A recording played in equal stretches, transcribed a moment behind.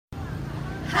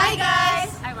Hi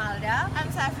guys! I'm Alda. I'm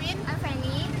Safin. I'm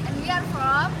Fanny, and we are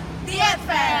from The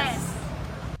Advance.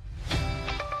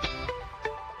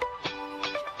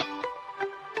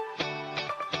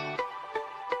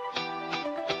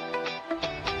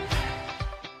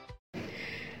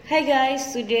 Hi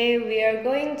guys, today we are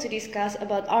going to discuss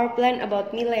about our plan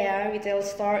about Mylea retail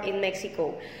store in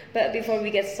Mexico. But before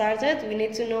we get started, we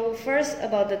need to know first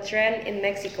about the trend in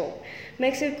Mexico.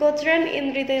 Mexico trend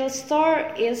in retail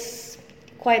store is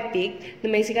quite big. The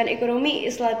Mexican economy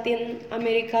is Latin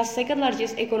America's second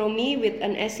largest economy with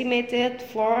an estimated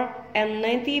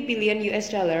 490 billion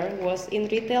US dollar was in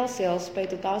retail sales by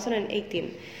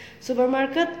 2018.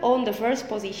 Supermarket own the first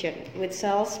position with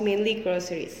sales mainly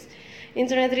groceries.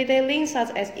 Internet retailing such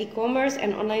as e-commerce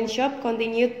and online shop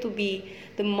continued to be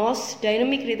the most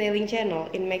dynamic retailing channel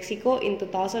in Mexico in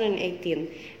 2018,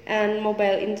 and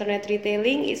mobile internet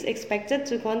retailing is expected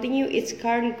to continue its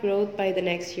current growth by the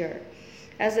next year.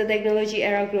 As the technology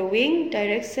era growing,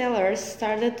 direct sellers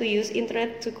started to use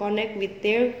internet to connect with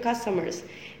their customers.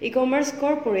 E-commerce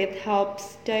corporate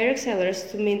helps direct sellers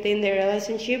to maintain their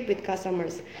relationship with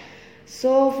customers.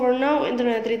 So for now,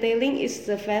 internet retailing is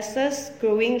the fastest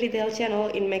growing retail channel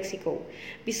in Mexico.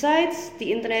 Besides,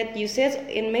 the internet usage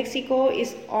in Mexico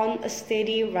is on a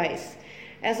steady rise.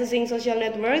 Accessing social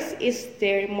networks is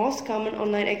their most common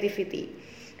online activity.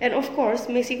 And of course,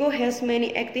 Mexico has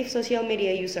many active social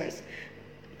media users.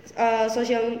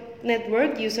 Social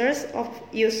network users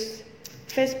use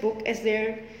Facebook as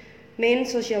their main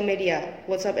social media,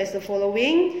 WhatsApp as the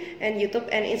following, and YouTube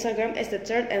and Instagram as the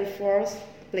third and fourth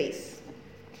place.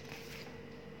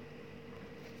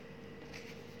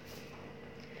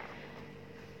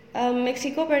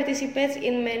 Mexico participates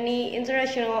in many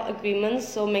international agreements,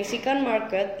 so Mexican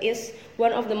market is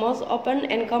one of the most open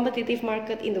and competitive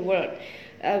market in the world.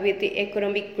 With the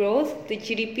economic growth, the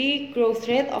GDP growth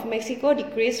rate of Mexico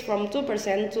decreased from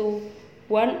 2% to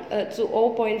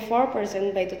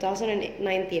 0.4% by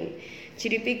 2019.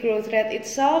 GDP growth rate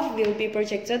itself will be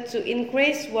projected to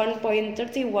increase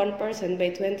 1.31% by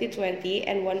 2020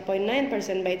 and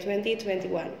 1.9% by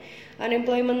 2021.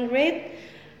 Unemployment rate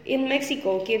in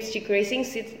Mexico keeps decreasing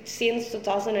since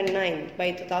 2009.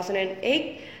 By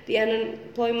 2008, the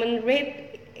unemployment rate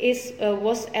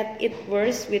was at its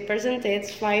worst with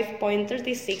percentage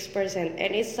 5.36%,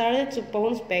 and it started to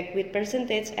bounce back with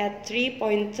percentage at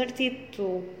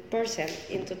 3.32%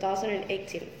 in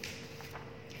 2018.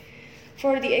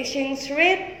 For the exchange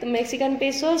rate, the Mexican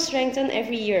peso strengthened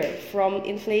every year from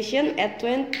inflation at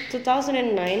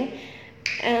 2009,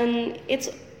 and it's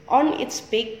on its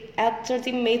peak at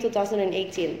 30 May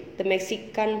 2018. The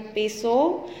Mexican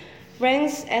peso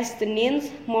ranks as the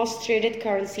ninth most traded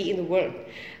currency in the world.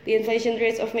 The inflation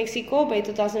rate of Mexico by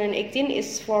 2018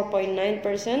 is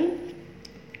 4.9%,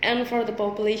 and for the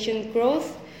population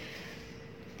growth,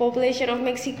 population of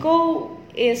Mexico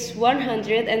is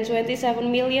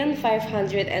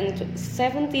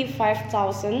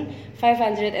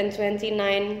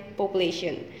 127,575,529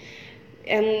 population.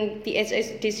 And the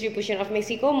age distribution of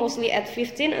Mexico mostly at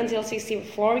 15 until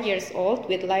 64 years old,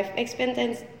 with life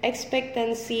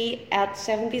expectancy at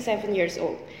 77 years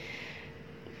old.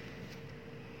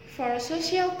 For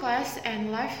social class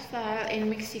and lifestyle in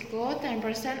Mexico,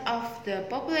 10% of the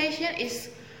population is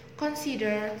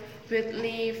considered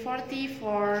wealthy,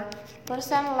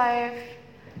 44% live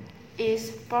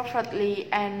is poverty,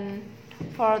 and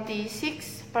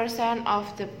 46%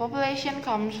 of the population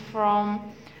comes from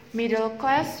middle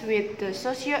class, with the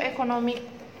socio-economic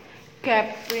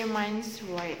gap remains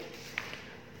wide.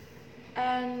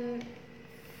 And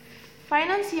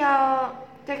financial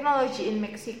technology in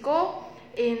Mexico.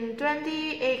 In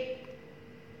 2008,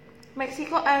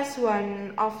 Mexico as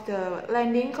one of the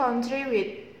leading country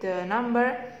with the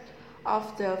number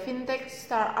of the fintech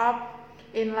startup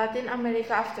in Latin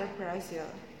America after Brazil.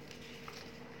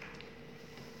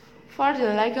 For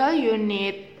the legal, you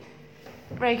need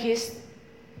register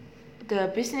the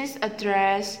business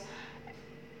address.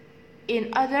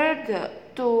 In order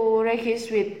to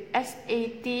register with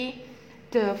SAT,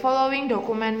 the following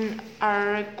documents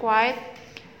are required: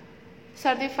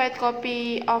 certified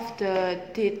copy of the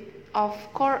deed of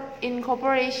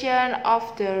incorporation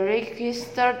of the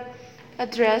registered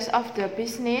address of the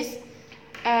business,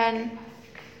 and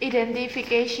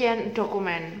identification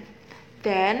document.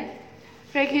 Then,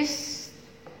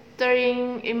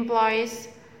 registering employees.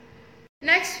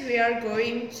 Next, we are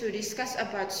going to discuss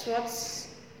about SWOT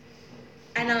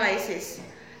analysis.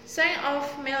 Strength of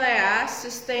Mylea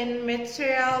sustained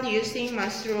material using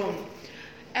mushroom,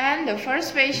 and the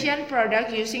first fashion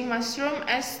product using mushroom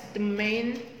as the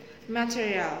main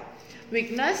material.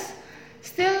 Weakness,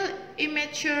 still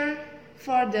immature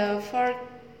for the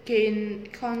foreign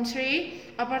country.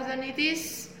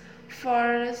 Opportunities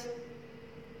for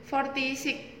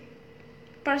 46%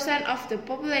 of the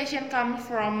population come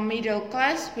from middle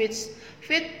class, which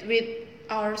fit with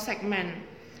our segment.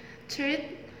 Third,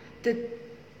 the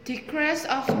decrease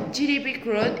of GDP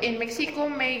growth in Mexico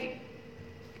may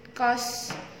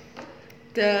cause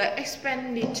the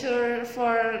expenditure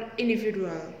for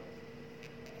individual.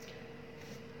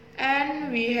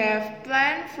 And we have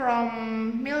plan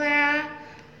from Mylea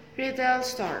retail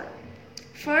store.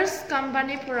 First,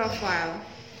 company profile.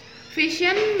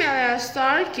 Vision: Mylea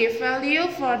store give value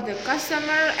for the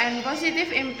customer and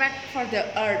positive impact for the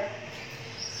earth.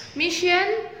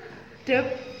 Mission: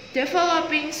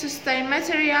 developing sustained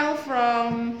material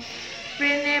from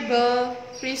renewable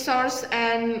resource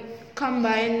and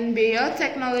combine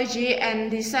biotechnology and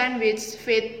design which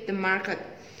fit the market.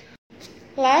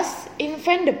 Last,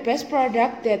 invent the best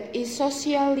product that is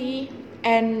socially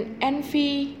and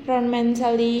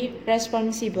environmentally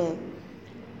responsible.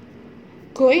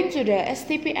 Going to the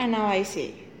STP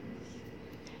analysis.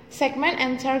 Segment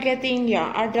and targeting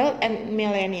young adult and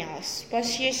millennials.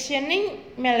 Positioning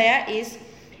Mylea is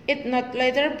it's not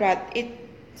later but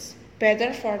it's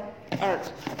better for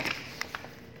Earth.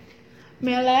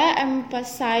 Mylea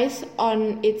emphasizes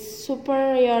on its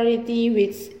superiority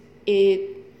with its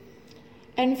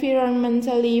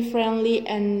environmentally friendly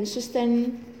and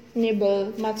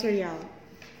sustainable material.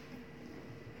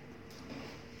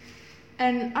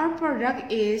 And our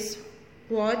product is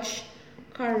watch,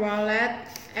 car wallet,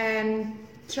 and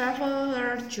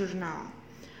traveler journal.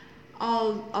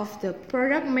 All of the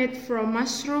product made from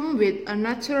mushroom with a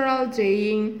natural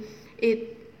dyeing.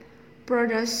 It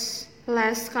produces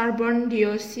less carbon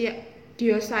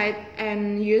dioxide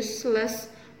and use less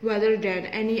water than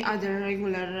any other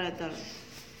regulator.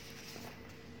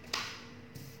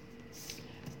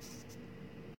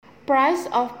 Price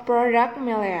of product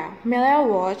Mylea. Mylea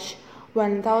watch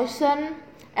 1,000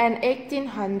 and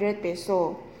 1,800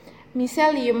 peso.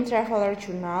 Mycelium traveler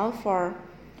journal for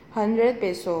 100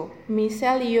 peso.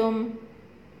 Mycelium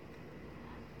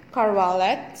car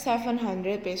wallet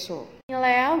 700 peso.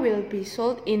 Mylea will be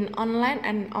sold in online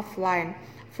and offline.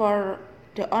 For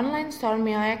the online store,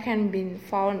 Mylea can be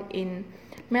found in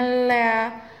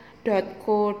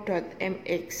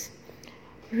mylea.co.mx.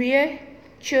 We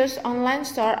choose online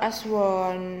store as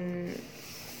one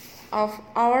of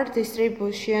our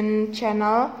distribution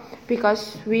channel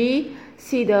because we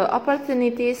see the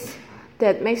opportunities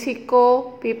that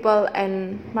Mexico people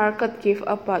and market give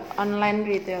about online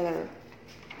retailer.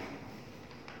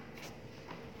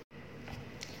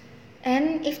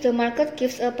 And if the market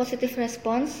gives a positive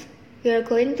response, we are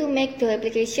going to make the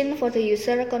application for the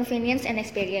user convenience and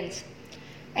experience.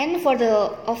 And for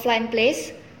the offline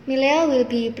place, Mylea will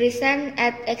be present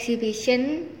at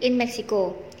exhibition in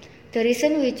Mexico. The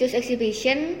reason we choose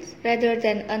exhibition rather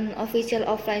than an official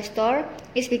offline store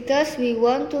is because we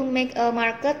want to make a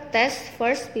market test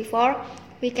first before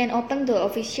we can open the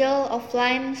official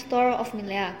offline store of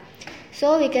Mylea.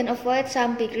 So we can avoid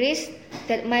some big risks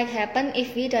that might happen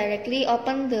if we directly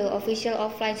open the official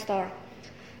offline store.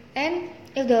 And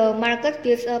if the market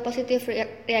gives a positive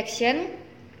reaction,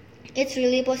 it's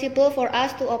really possible for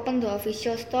us to open the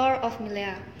official store of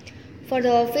Mylea. For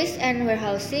the office and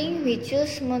warehousing, we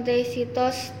choose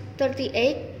Montecitos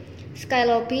 38, Sky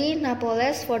Lobby,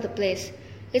 Napoles for the place.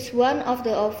 It's one of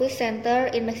the office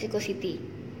centers in Mexico City.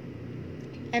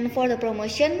 And for the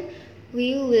promotion,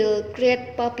 we will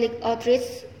create public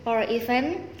outreach or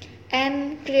event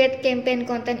and create campaign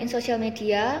content in social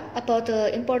media about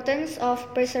the importance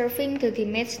of preserving the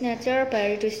damaged nature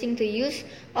by reducing the use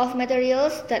of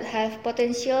materials that have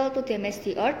potential to damage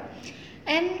the earth.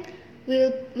 And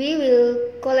we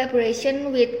will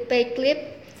collaboration with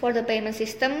PayClip for the payment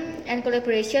system and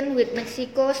collaboration with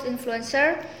Mexico's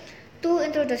influencer to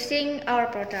introducing our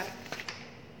product.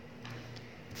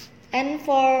 And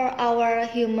for our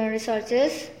human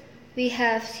resources, we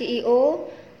have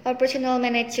CEO, operational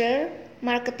manager,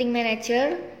 marketing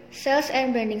manager, sales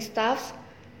and branding staffs,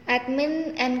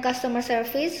 admin and customer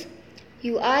service,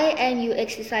 UI and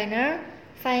UX designer,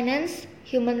 finance,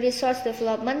 human resource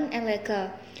development, and legal.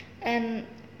 And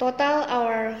total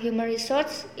our human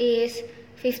resource is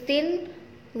 15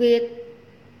 with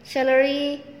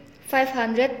salary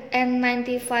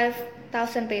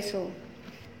 595,000 peso.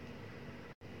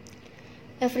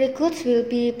 Every goods will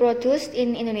be produced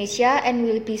in Indonesia and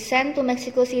will be sent to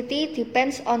Mexico City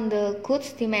depends on the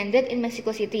goods demanded in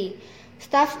Mexico City.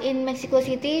 Staff in Mexico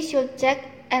City should check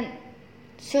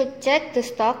the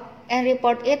stock and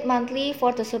report it monthly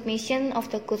for the submission of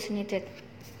the goods needed.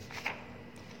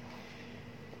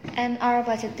 And our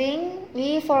budgeting,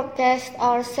 we forecast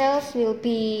our sales will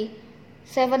be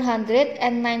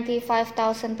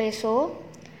 795,000 peso,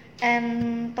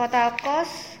 and total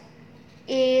cost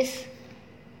is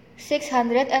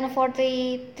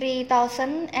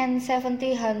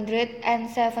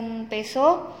 643,707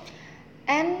 peso,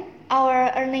 and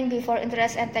our earning before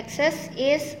interest and taxes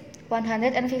is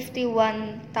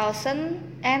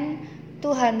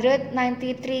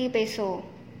 151,293 peso.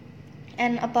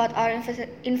 And about our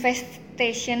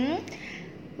investation,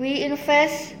 we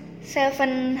invest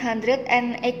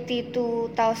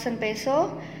 782,000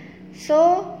 peso.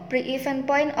 So, break-even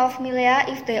point of Mylea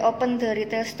if they open the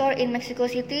retail store in Mexico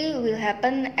City will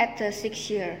happen at the 6th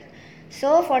year.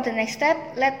 So, for the next step,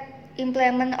 let's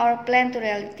implement our plan to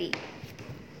reality.